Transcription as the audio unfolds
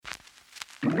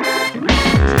Hey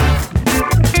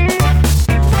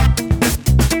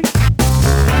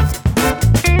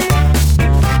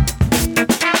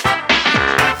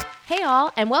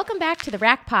all, and welcome back to the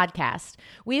Rack Podcast.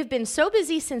 We have been so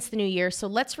busy since the new year, so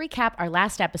let's recap our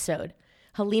last episode.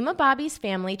 Halima Bobby's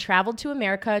family traveled to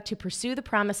America to pursue the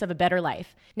promise of a better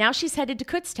life. Now she's headed to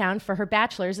Kutztown for her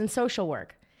bachelor's in social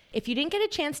work. If you didn't get a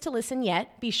chance to listen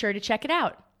yet, be sure to check it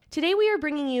out. Today we are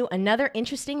bringing you another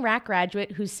interesting Rack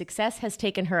graduate whose success has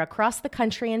taken her across the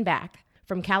country and back.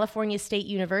 From California State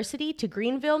University to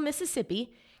Greenville,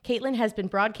 Mississippi, Caitlin has been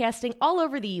broadcasting all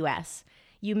over the U.S.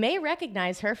 You may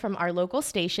recognize her from our local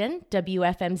station,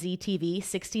 WFMZ TV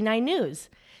 69 News.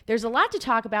 There's a lot to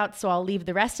talk about, so I'll leave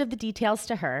the rest of the details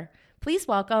to her. Please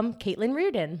welcome Caitlin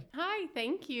Rearden. Hi,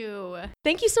 thank you.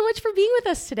 Thank you so much for being with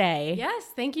us today. Yes,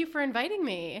 thank you for inviting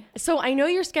me. So I know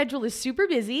your schedule is super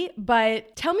busy,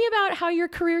 but tell me about how your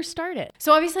career started.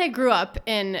 So obviously I grew up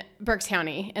in Berks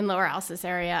County in Lower Alsace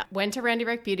area. Went to Randy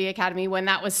Rick Beauty Academy when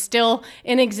that was still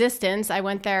in existence. I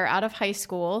went there out of high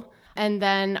school. And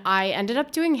then I ended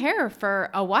up doing hair for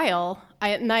a while.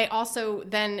 I also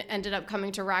then ended up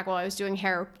coming to Rack while I was doing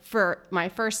hair for my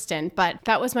first stint. But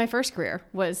that was my first career,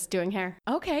 was doing hair.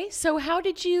 Okay, so how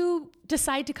did you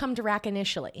decide to come to Rack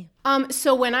initially?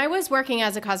 So when I was working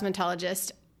as a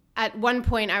cosmetologist, at one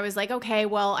point I was like, okay,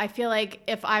 well, I feel like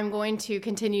if I'm going to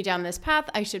continue down this path,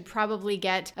 I should probably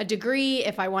get a degree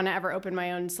if I want to ever open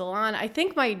my own salon. I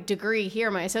think my degree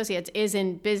here, my associate's, is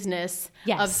in business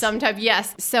of some type.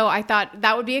 Yes. So I thought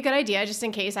that would be a good idea just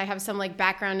in case I have some like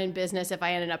background in business if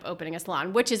I ended up opening a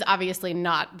salon, which is obviously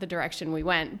not the direction we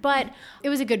went, but it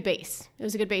was a good base. It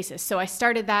was a good basis. So I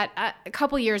started that a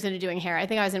couple years into doing hair. I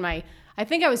think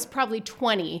I was probably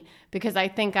 20 because I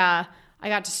think, I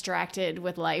got distracted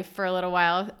with life for a little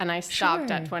while and I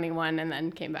stopped at 21 and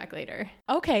then came back later.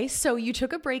 Okay, so you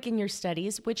took a break in your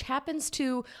studies, which happens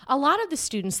to a lot of the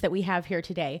students that we have here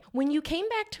today. When you came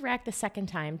back to Rack the second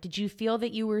time, did you feel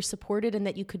that you were supported and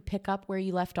that you could pick up where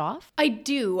you left off? I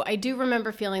do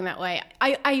remember feeling that way.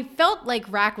 I felt like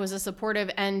Rack was a supportive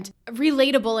and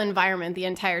relatable environment the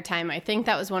entire time. I think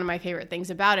that was one of my favorite things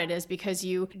about it is because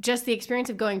just the experience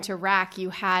of going to Rack,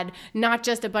 you had not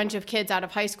just a bunch of kids out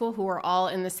of high school who were all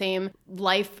in the same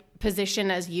life position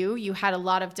as you had a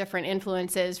lot of different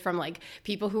influences from like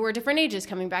people who were different ages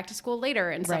coming back to school later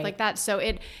and stuff like that. So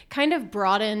it kind of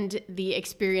broadened the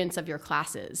experience of your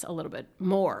classes a little bit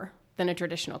more than a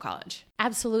traditional college.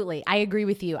 Absolutely. I agree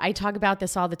with you. I talk about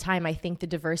this all the time. I think the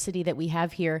diversity that we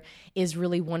have here is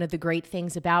really one of the great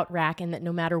things about Rack, and that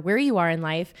no matter where you are in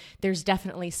life, there's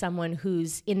definitely someone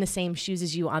who's in the same shoes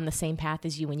as you, on the same path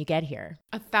as you when you get here.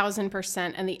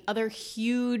 1,000%. And the other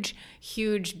huge,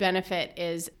 huge benefit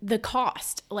is the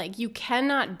cost. Like you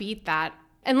cannot beat that.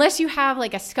 Unless you have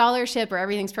like a scholarship or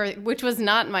everything's perfect, which was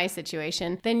not my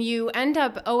situation, then you end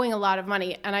up owing a lot of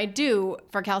money. And I do,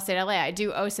 for Cal State LA, I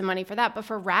do owe some money for that. But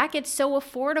for Rack, it's so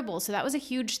affordable. So that was a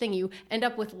huge thing. You end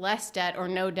up with less debt or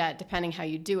no debt, depending how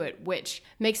you do it, which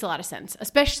makes a lot of sense,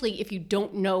 especially if you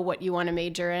don't know what you want to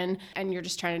major in and you're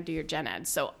just trying to do your gen ed.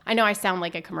 So I know I sound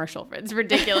like a commercial, it's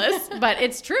ridiculous, but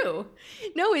it's true.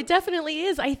 No, it definitely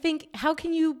is. I think, how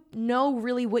can you know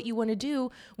really what you want to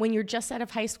do when you're just out of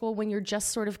high school, when you're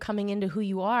just sort of coming into who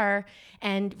you are?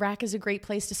 And Rack is a great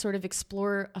place to sort of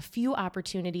explore a few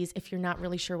opportunities if you're not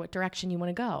really sure what direction you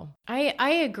want to go. I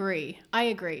agree.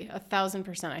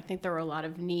 1,000%. I think there were a lot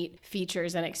of neat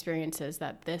features and experiences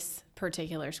that this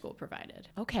particular school provided.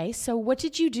 Okay, so what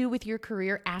did you do with your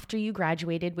career after you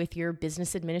graduated with your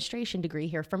business administration degree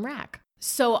here from Rack?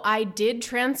 So I did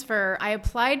transfer. I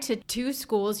applied to 2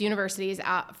 schools, universities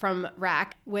from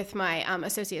Rack with my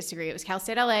associate's degree. It was Cal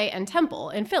State LA and Temple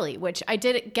in Philly, which I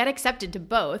did get accepted to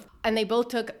both. And they both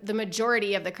took the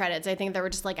majority of the credits. I think there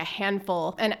were just like a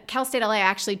handful. And Cal State LA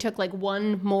actually took like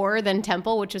one more than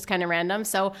Temple, which was kind of random.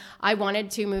 So I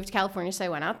wanted to move to California. So I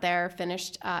went out there,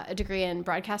 finished a degree in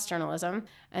broadcast journalism,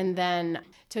 and then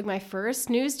took my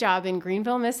first news job in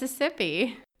Greenville,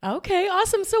 Mississippi. Okay,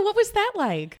 awesome. So what was that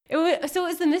like? It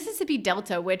was the Mississippi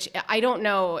Delta, which I don't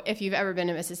know if you've ever been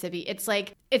to Mississippi.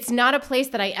 It's not a place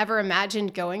that I ever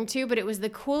imagined going to, but it was the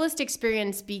coolest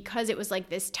experience because it was like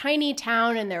this tiny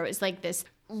town and there was like this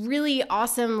really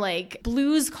awesome like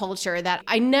blues culture that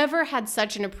I never had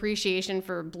such an appreciation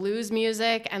for blues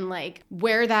music and like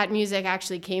where that music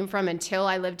actually came from until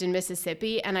I lived in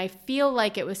Mississippi. And I feel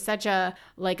like it was such a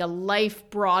life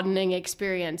broadening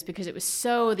experience because it was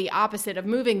so the opposite of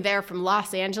moving there from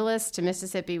Los Angeles to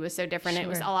Mississippi was so different. Sure. It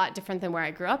was a lot different than where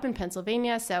I grew up in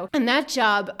Pennsylvania. So in that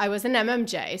job, I was an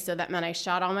MMJ. So that meant I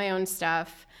shot all my own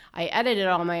stuff. I edited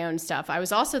all my own stuff. I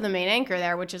was also the main anchor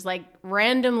there, which is like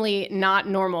randomly not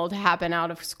normal normal to happen out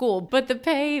of school. But the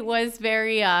pay was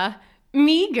very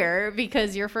meager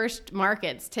because your first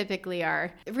markets typically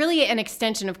are really an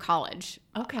extension of college.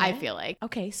 Okay. I feel like.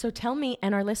 Okay, so tell me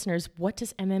and our listeners, what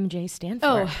does MMJ stand for?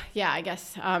 Oh, yeah, I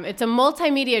guess. It's a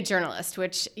multimedia journalist,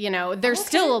 which, there's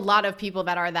still a lot of people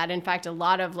that are that. In fact, a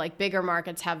lot of like bigger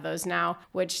markets have those now,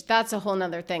 which that's a whole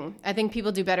nother thing. I think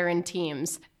people do better in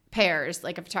teams. Pairs,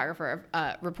 like a photographer,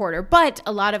 a reporter, but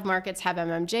a lot of markets have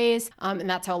MMJs, and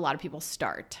that's how a lot of people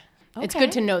start. Okay. It's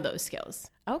good to know those skills.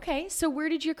 Okay, so where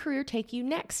did your career take you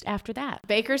next after that?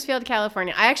 Bakersfield,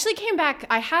 California. I actually came back.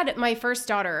 I had my first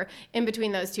daughter in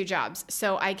between those two jobs.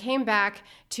 So I came back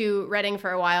to Reading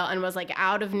for a while and was like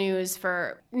out of news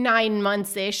for 9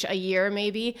 months-ish, a year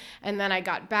maybe. And then I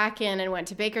got back in and went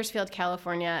to Bakersfield,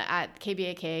 California at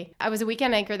KBAK. I was a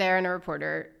weekend anchor there and a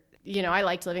reporter. I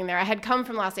liked living there. I had come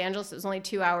from Los Angeles. It was only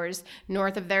 2 hours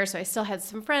north of there. So I still had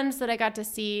some friends that I got to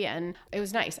see, and it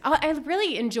was nice. I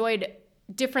really enjoyed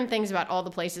different things about all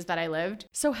the places that I lived.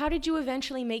 So how did you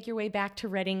eventually make your way back to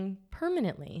Reading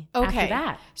permanently after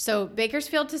that? So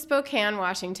Bakersfield to Spokane,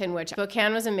 Washington, which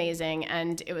Spokane was amazing,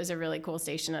 and it was a really cool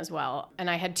station as well. And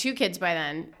I had 2 kids by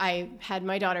then. I had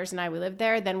my daughters and we lived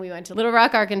there. Then we went to Little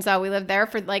Rock, Arkansas. We lived there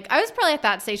for I was probably at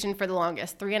that station for the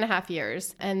longest, 3.5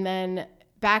 years. And then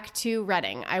back to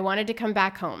Reading. I wanted to come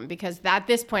back home because at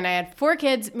this point I had 4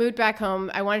 kids, moved back home.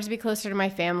 I wanted to be closer to my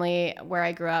family where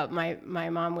I grew up. My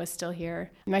mom was still here.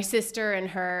 My sister and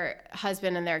her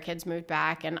husband and their kids moved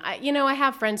back. And I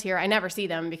have friends here. I never see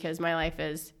them because my life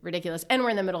is ridiculous. And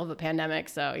we're in the middle of a pandemic,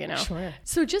 so. Sure.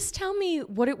 So just tell me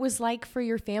what it was like for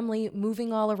your family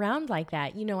moving all around like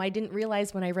that. I didn't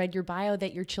realize when I read your bio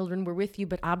that your children were with you,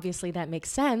 but obviously that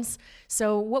makes sense.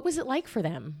 So what was it like for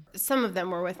them? Some of them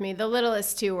were with me. The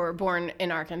littlest 2 were born in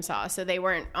Arkansas, so they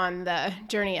weren't on the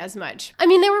journey as much. I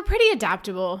mean, they were pretty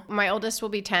adaptable. My oldest will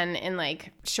be 10 in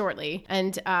shortly,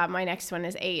 and my next one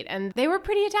is 8, and they were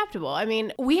pretty adaptable. I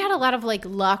mean, we had a lot of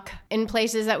luck in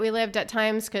places that we lived at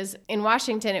times, because in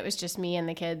Washington it was just me and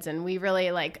the kids, and we really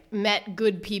met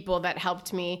good people that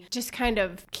helped me just kind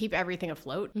of keep everything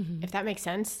afloat, if that makes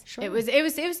sense. Sure. It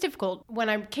was difficult. When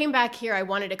I came back here, I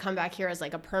wanted to come back here as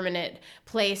a permanent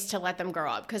place to let them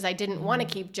grow up, because I didn't want to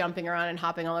keep jumping around and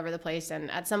hopping all over the place,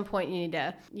 and at some point you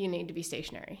need to be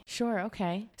stationary. Sure.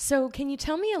 Okay. So can you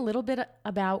tell me a little bit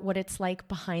about what it's like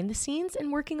behind the scenes in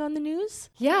working on the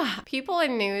news? Yeah. People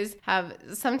in news have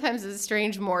sometimes a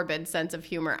strange morbid sense of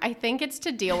humor. I think it's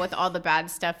to deal with all the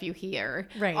bad stuff you hear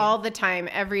all the time,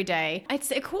 every day. It's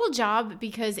a cool job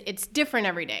because it's different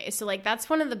every day. So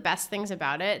that's one of the best things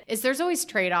about it is there's always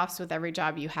trade-offs with every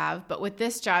job you have, but with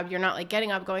this job you're not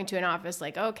getting up, going to an office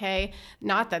okay,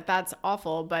 not that that's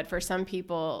awful, but for some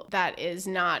people that is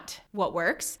not what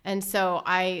works. And so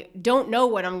I don't know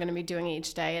what I'm going to be doing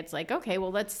each day. It's okay,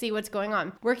 well, let's see what's going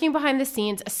on. Working behind the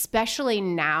scenes, especially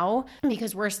now,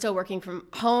 because we're still working from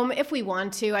home if we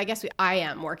want to. I guess I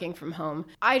am working from home.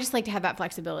 I just like to have that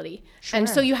flexibility. Sure. And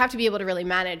so you have to be able to really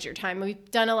manage your time. We've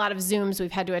done a lot of Zooms.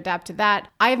 We've had to adapt to that.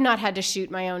 I have not had to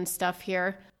shoot my own stuff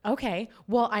here. Okay.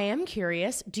 Well, I am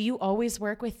curious. Do you always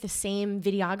work with the same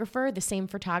videographer, the same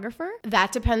photographer?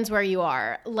 That depends where you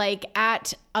are.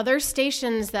 At other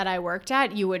stations that I worked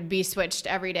at, you would be switched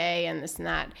every day and this and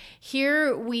that.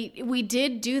 Here, we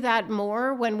did do that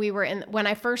more when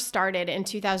I first started in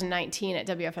 2019 at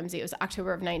WFMZ. It was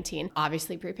October of 19,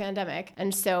 obviously pre-pandemic.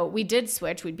 And so we did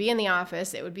switch. We'd be in the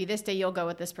office. It would be this day you'll go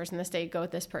with this person, this day you go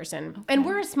with this person. Okay. And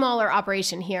we're a smaller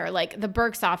operation here. The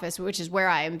Berks office, which is where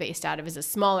I am based out of, is a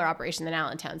smaller operation than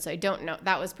Allentown. So I don't know.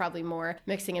 That was probably more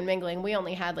mixing and mingling. We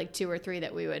only had 2 or 3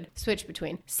 that we would switch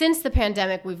between. Since the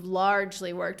pandemic, we've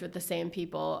largely worked with the same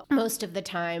people most of the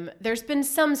time. There's been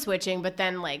some switching, but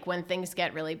then when things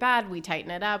get really bad, we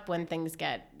tighten it up. When things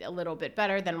get a little bit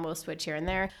better, then we'll switch here and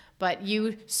there. But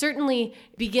you certainly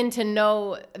begin to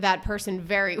know that person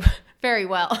very, very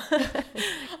well.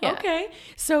 Yeah. Okay.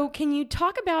 So can you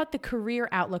talk about the career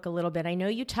outlook a little bit? I know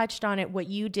you touched on it, what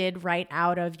you did right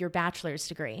out of your bachelor's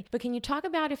degree, but can you talk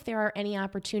about if there are any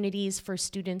opportunities for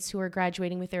students who are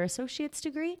graduating with their associate's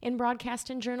degree in broadcast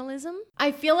and journalism?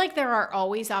 I feel like there are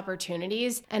always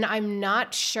opportunities, and I'm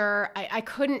not sure. I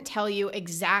couldn't tell you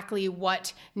exactly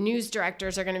what news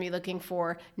directors are going to be looking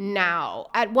for now.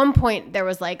 At one point, there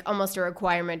was almost a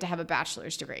requirement to have a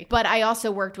bachelor's degree. But I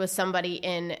also worked with somebody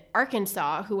in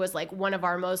Arkansas who was one of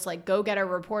our most go-getter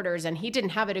reporters, and he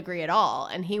didn't have a degree at all.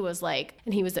 And he was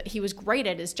he was great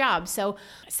at his job. So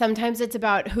sometimes it's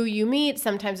about who you meet.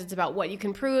 Sometimes it's about what you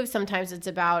can prove. Sometimes it's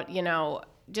about,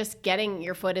 just getting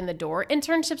your foot in the door.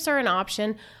 Internships are an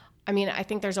option. I mean, I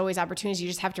think there's always opportunities. You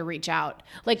just have to reach out.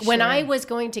 When I was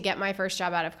going to get my first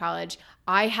job out of college,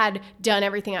 I had done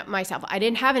everything myself. I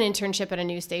didn't have an internship at a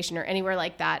news station or anywhere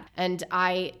like that. And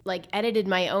I like edited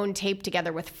my own tape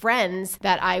together with friends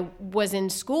that I was in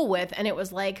school with. And it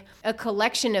was like a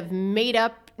collection of made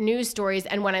up news stories.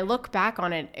 And when I look back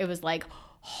on it, it was like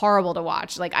horrible to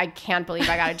watch. Like, I can't believe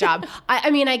I got a job. I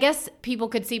mean, I guess people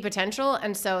could see potential,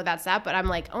 and so that's that. But I'm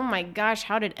like, oh my gosh,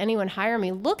 how did anyone hire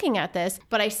me looking at this?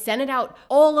 But I sent it out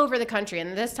all over the country.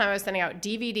 And this time I was sending out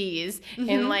DVDs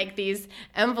in like these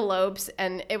envelopes,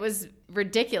 and it was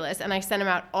ridiculous. And I sent them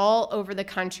out all over the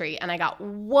country, and I got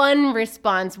one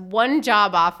response, one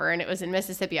job offer, and it was in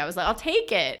Mississippi. I was like, I'll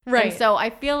take it. Right. And so I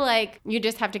feel like you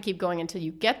just have to keep going until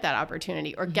you get that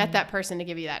opportunity or get that person to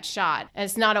give you that shot. And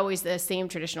it's not always the same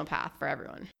traditional path for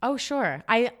everyone. Oh, sure.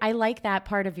 I like that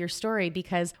part of your story,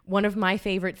 because one of my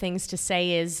favorite things to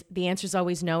say is the answer is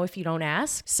always no if you don't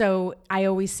ask. So I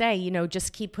always say, you know,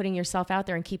 just keep putting yourself out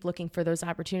there and keep looking for those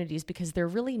opportunities, because they're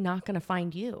really not going to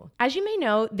find you. As you may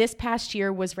know, this past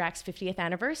year was RAC's 50th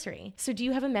anniversary. So do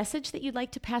you have a message that you'd like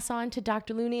to pass on to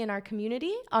Dr. Looney and our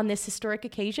community on this historic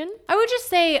occasion? I would just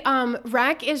say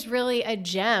RAC is really a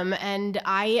gem, and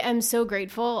I am so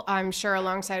grateful, I'm sure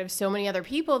alongside of so many other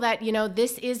people, that, you know,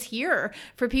 this is here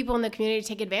for people in the community to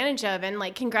take advantage of. And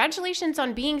like, congratulations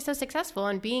on being so successful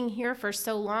and being here for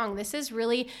so long. This is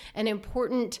really an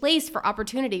important place for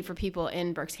opportunity for people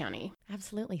in Berks County.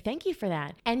 Absolutely. Thank you for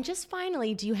that. And just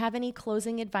finally, do you have any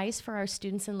closing advice for our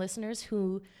students and listeners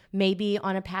who may be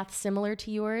on a path similar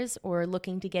to yours or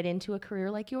looking to get into a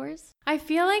career like yours? I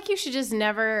feel like you should just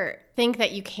never think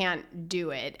that you can't do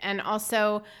it. And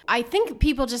also, I think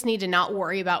people just need to not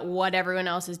worry about what everyone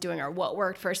else is doing or what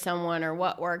worked for someone or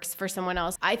what works for someone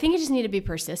else. I think you just need to be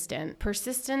persistent.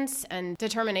 Persistence and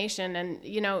determination. And,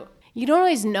 you know, you don't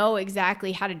always know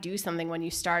exactly how to do something when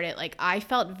you start it. Like, I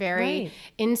felt very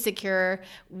insecure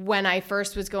when I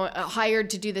first was hired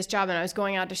to do this job, and I was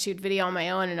going out to shoot video on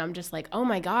my own, and I'm just like, oh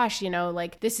my gosh, you know,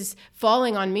 like, this is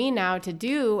falling on me now to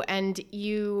do. And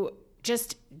you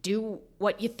just do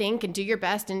what you think and do your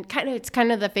best, and it's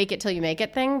kind of the fake it till you make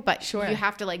it thing, but sure, you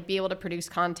have to like be able to produce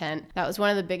content. That was one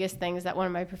of the biggest things that one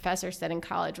of my professors said in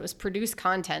college was produce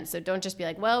content. So don't just be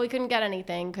like, well, we couldn't get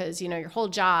anything, because, you know, your whole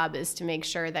job is to make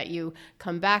sure that you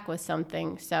come back with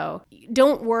something. So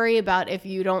don't worry about if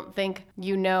you don't think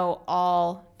you know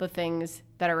all the things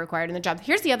that are required in the job.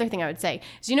 Here's the other thing I would say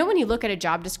is, you know, when you look at a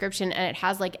job description and it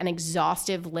has like an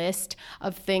exhaustive list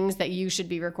of things that you should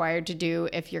be required to do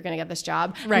if you're going to get this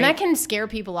job, right, and that can scare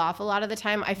people off a lot of the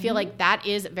time. I feel like that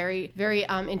is very, very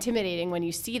intimidating when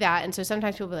you see that. And so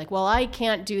sometimes people be like, well, I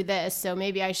can't do this, so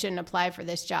maybe I shouldn't apply for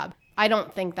this job. I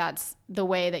don't think that's the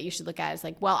way that you should look at it. It's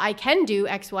like, well, I can do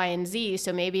X, Y, and Z,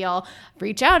 so maybe I'll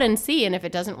reach out and see. And if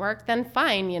it doesn't work, then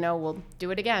fine, you know, we'll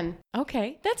do it again.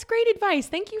 Okay, that's great advice.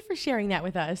 Thank you for sharing that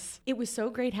with us. It was so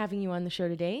great having you on the show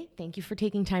today. Thank you for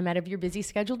taking time out of your busy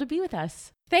schedule to be with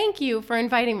us. Thank you for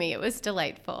inviting me. It was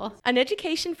delightful. An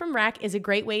education from RAC is a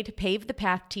great way to pave the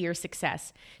path to your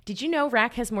success. Did you know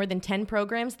RAC has more than 10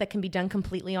 programs that can be done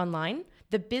completely online?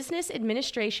 The Business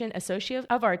Administration Associate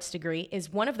of Arts degree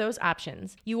is one of those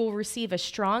options. You will receive a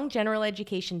strong general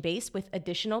education base with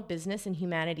additional business and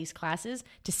humanities classes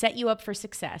to set you up for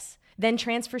success. Then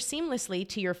transfer seamlessly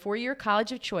to your four-year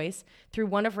college of choice through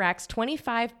one of RAC's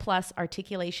 25-plus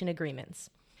articulation agreements.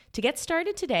 To get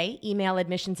started today, email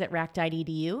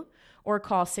admissions@rac.edu or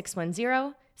call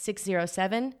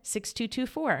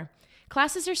 610-607-6224.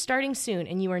 Classes are starting soon,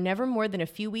 and you are never more than a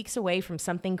few weeks away from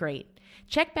something great.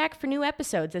 Check back for new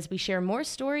episodes as we share more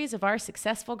stories of our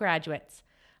successful graduates.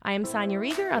 I am Sonia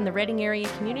Rieger on the Reading Area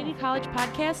Community College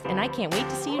podcast, and I can't wait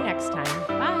to see you next time.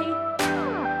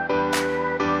 Bye!